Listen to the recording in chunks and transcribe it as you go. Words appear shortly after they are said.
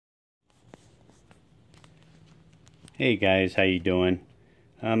Hey guys, how you doing?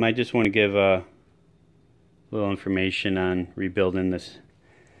 I just want to give a little information on rebuilding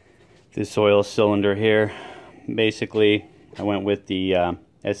this oil cylinder here. Basically, I went with the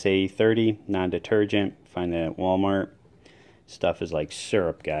SAE 30 non-detergent. Find that at Walmart. Stuff is like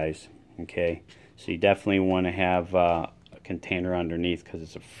syrup, guys. Okay, so you definitely want to have a container underneath because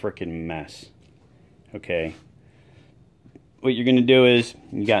it's a freaking mess. Okay, what you're gonna do is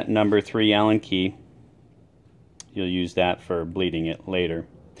you got number 3 Allen key. You'll use that for bleeding it later.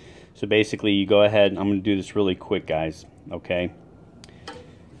 So basically you go ahead, I'm going to do this really quick, guys, okay?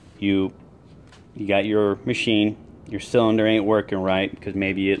 You got your machine, your cylinder ain't working right because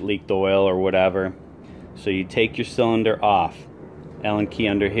maybe it leaked oil or whatever. So you take your cylinder off. Allen key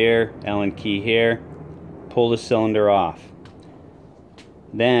under here, Allen key here, pull the cylinder off.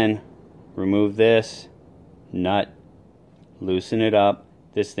 Then remove this nut, loosen it up,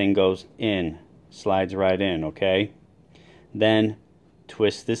 this thing goes in. Slides right in, okay? Then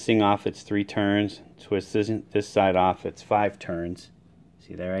twist this thing off, it's 3 turns. Twist this side off, it's 5 turns.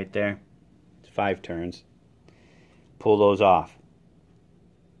 See that right there? It's 5 turns. Pull those off.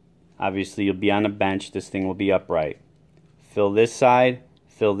 Obviously you'll be on a bench, this thing will be upright. Fill this side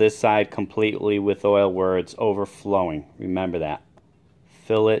completely with oil where it's overflowing. Remember that.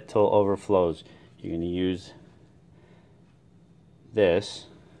 Fill it till it overflows. You're going to use this,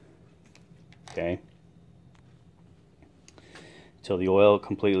 okay, till the oil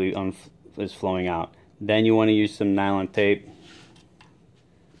completely is flowing out. Then you want to use some nylon tape,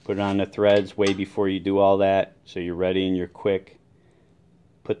 put it on the threads way before you do all that, so you're ready and you're quick.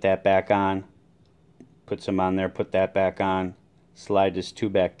 Put that back on, put some on there, put that back on, slide this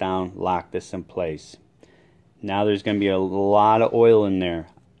tube back down, lock this in place. Now there's going to be a lot of oil in there.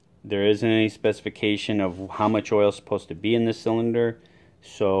 There isn't any specification of how much oil is supposed to be in the cylinder,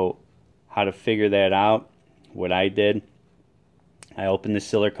 so how to figure that out, what I did, I opened the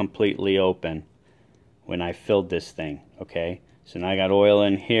cylinder completely open when I filled this thing, okay? So now I got oil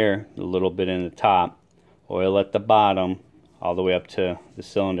in here, a little bit in the top, oil at the bottom, all the way up to the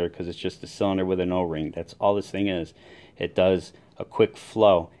cylinder because it's just a cylinder with an O-ring. That's all this thing is. It does a quick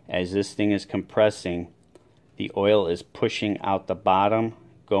flow. As this thing is compressing, the oil is pushing out the bottom,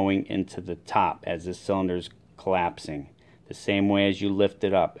 going into the top as the cylinder is collapsing. The same way as you lift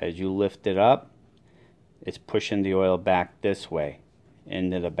it up. As you lift it up, it's pushing the oil back this way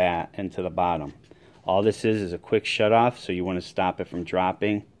into the bottom. All this is a quick shut off, so you want to stop it from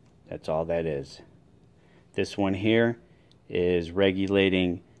dropping. That's all that is. This one here is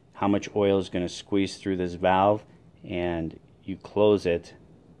regulating how much oil is going to squeeze through this valve, and you close it,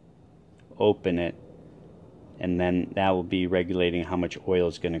 open it, and then that will be regulating how much oil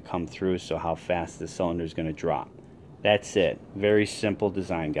is going to come through, so how fast the cylinder is going to drop. That's it. Very simple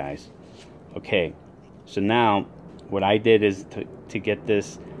design, guys. Okay, so now what I did is to get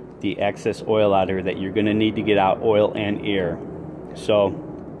the excess oil out of here that you're going to need to get out oil and air. So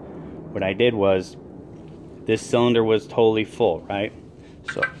what I did was, this cylinder was totally full, right?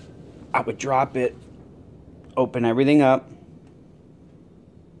 So I would drop it, open everything up.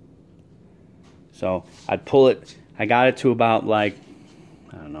 So I'd pull it, I got it to about like,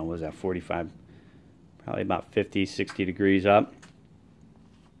 I don't know, what was that, 45, probably about 50, 60 degrees up,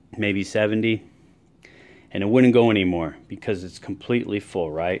 maybe 70, and it wouldn't go anymore because it's completely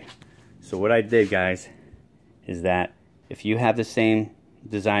full, right? So what I did, guys, is that if you have the same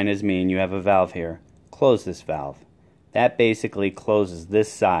design as me and you have a valve here, close this valve. That basically closes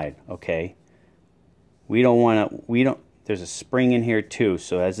this side, okay? There's a spring in here too,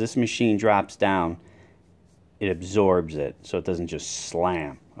 so as this machine drops down, it absorbs it so it doesn't just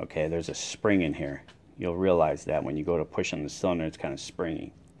slam, okay? There's a spring in here. You'll realize that when you go to push on the cylinder, it's kind of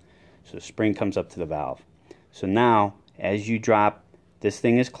springy. So the spring comes up to the valve. So now, as you drop, this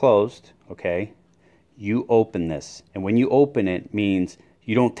thing is closed, okay? You open this, and when you open it, means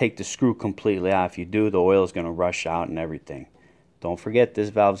you don't take the screw completely out. If you do, the oil is going to rush out and everything. Don't forget, this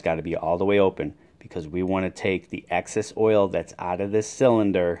valve's got to be all the way open because we want to take the excess oil that's out of this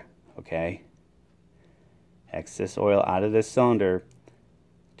cylinder, okay? Excess oil out of this cylinder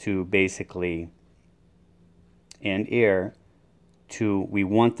to basically, and air, to, we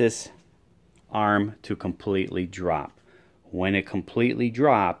want this arm to completely drop. When it completely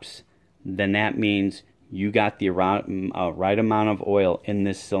drops, then that means you got the right amount of oil in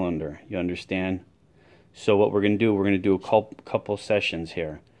this cylinder. You understand? So what we're going to do, we're going to do a couple sessions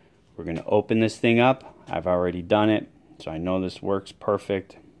here. We're going to open this thing up. I've already done it, so I know this works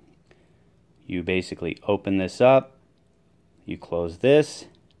perfect. You basically open this up, you close this,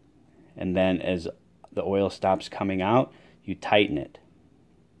 and then as the oil stops coming out, you tighten it.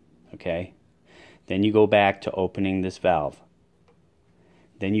 Okay? Then you go back to opening this valve.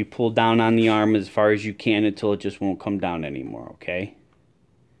 Then you pull down on the arm as far as you can until it just won't come down anymore, okay?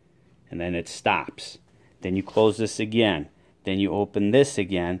 And then it stops. Then you close this again. Then you open this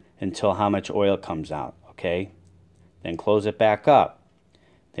again until how much oil comes out, okay? Then close it back up.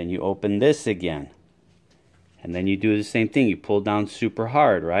 Then you open this again. And then you do the same thing. You pull down super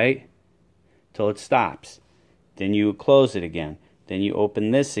hard, right? Till it stops. Then you close it again. Then you open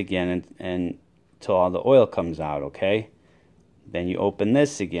this again and till all the oil comes out, okay? Then you open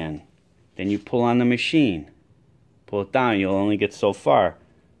this again. Then you pull on the machine. Pull it down. You'll only get so far.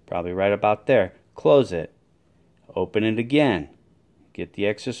 Probably right about there. Close it. Open it again. Get the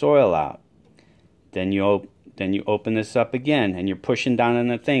excess oil out. Then you open this up again and you're pushing down on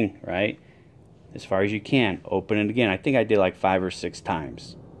the thing, right? As far as you can. Open it again. I think I did like 5 or 6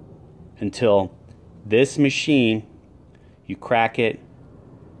 times. Until this machine, you crack it.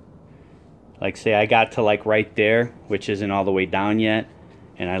 Like say I got to like right there, which isn't all the way down yet.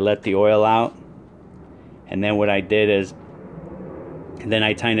 And I let the oil out. And then what I did is, then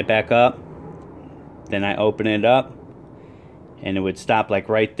I tighten it back up. Then I open it up. And it would stop like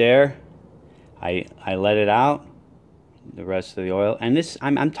right there. I let it out. The rest of the oil, and this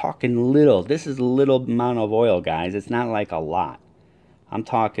I'm talking little. This is a little amount of oil, guys. It's not like a lot. I'm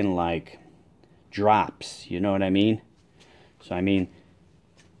talking like drops. You know what I mean? So I mean,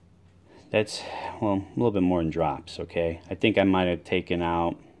 that's, well, a little bit more than drops. Okay, I think I might have taken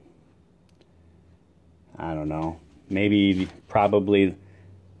out, I don't know, maybe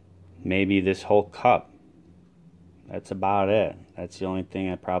this whole cup. That's about it. That's the only thing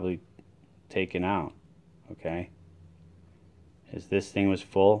I probably taken out. Okay. Is this thing was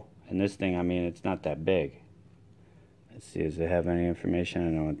full, and this thing, I mean, it's not that big. Let's see, does it have any information? I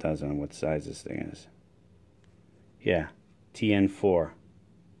know it does on what size this thing is. Yeah, TN4.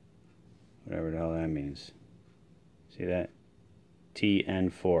 Whatever the hell that means. See that?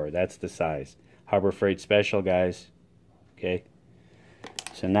 TN4, that's the size. Harbor Freight Special, guys. Okay,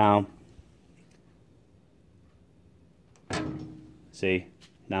 so now, see,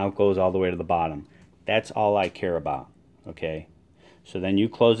 now it goes all the way to the bottom. That's all I care about, okay? So then you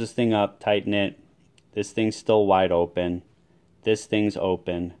close this thing up, tighten it. This thing's still wide open. This thing's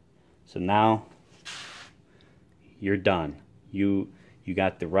open. So now you're done. You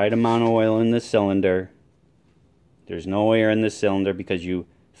got the right amount of oil in the cylinder. There's no air in the cylinder because you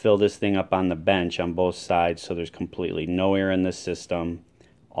fill this thing up on the bench on both sides, so there's completely no air in the system.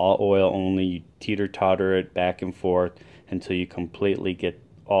 All oil only. You teeter-totter it back and forth until you completely get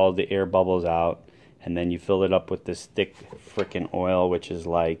all the air bubbles out. And then you fill it up with this thick frickin' oil, which is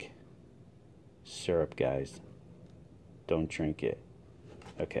like syrup, guys. Don't drink it.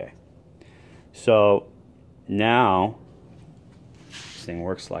 Okay. So now this thing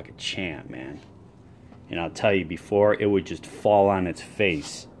works like a champ, man. And I'll tell you, before it would just fall on its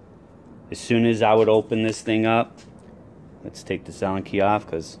face. As soon as I would open this thing up, let's take this Allen key off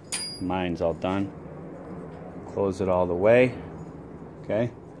because mine's all done. Close it all the way. Okay.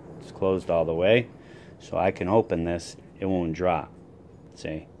 It's closed all the way. So I can open this, it won't drop.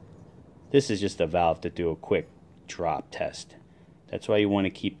 See? This is just a valve to do a quick drop test. That's why you want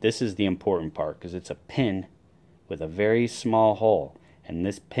to keep, this is the important part, because it's a pin with a very small hole. And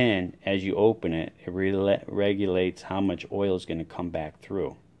this pin, as you open it, it regulates how much oil is going to come back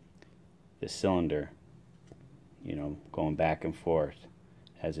through the cylinder. You know, going back and forth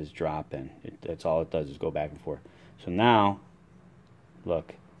as it's dropping. That's all it does, is go back and forth. So now,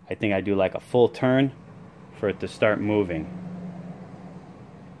 look, I think I do like a full turn for it to start moving.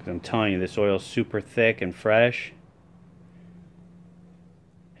 Because I'm telling you, this oil's super thick and fresh.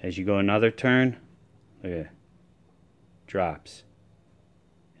 As you go another turn, look at it, drops.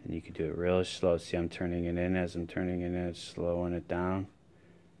 And you can do it real slow. See, I'm turning it in. As I'm turning it in, it's slowing it down.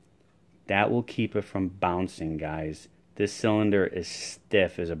 That will keep it from bouncing, guys. This cylinder is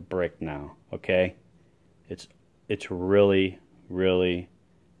stiff as a brick now, okay? It's really, really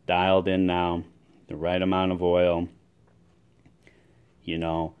dialed in now. The right amount of oil. You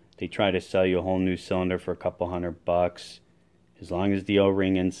know, they try to sell you a whole new cylinder for a couple $100. As long as the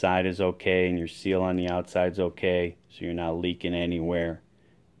O-ring inside is okay and your seal on the outside's okay, so you're not leaking anywhere,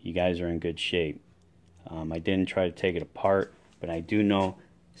 you guys are in good shape. I didn't try to take it apart, but I do know,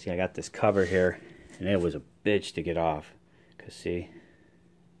 see, I got this cover here, and it was a bitch to get off. Because, see,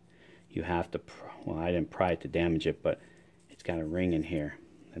 you have to, well, I didn't pry it to damage it, but it's got a ring in here.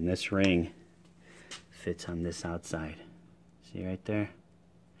 And this ring fits on this outside. See right there?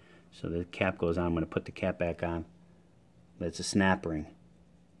 So the cap goes on. I'm going to put the cap back on. But it's a snap ring.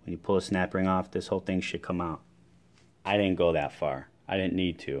 When you pull a snap ring off, this whole thing should come out. I didn't go that far. I didn't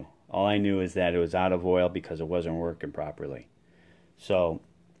need to. All I knew is that it was out of oil because it wasn't working properly. So,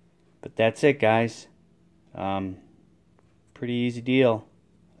 but that's it, guys. Pretty easy deal.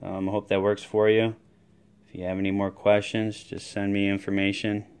 I hope that works for you. If you have any more questions, just send me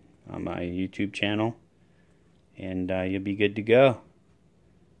information on my YouTube channel, and you'll be good to go.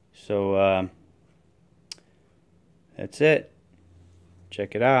 So that's it.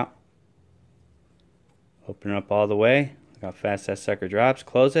 Check it out. Open it up all the way. Look how fast that sucker drops.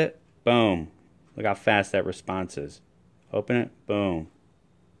 Close it. Boom. Look how fast that response is. Open it. Boom.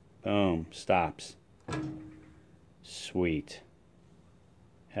 Boom. Stops. Sweet.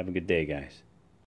 Have a good day, guys.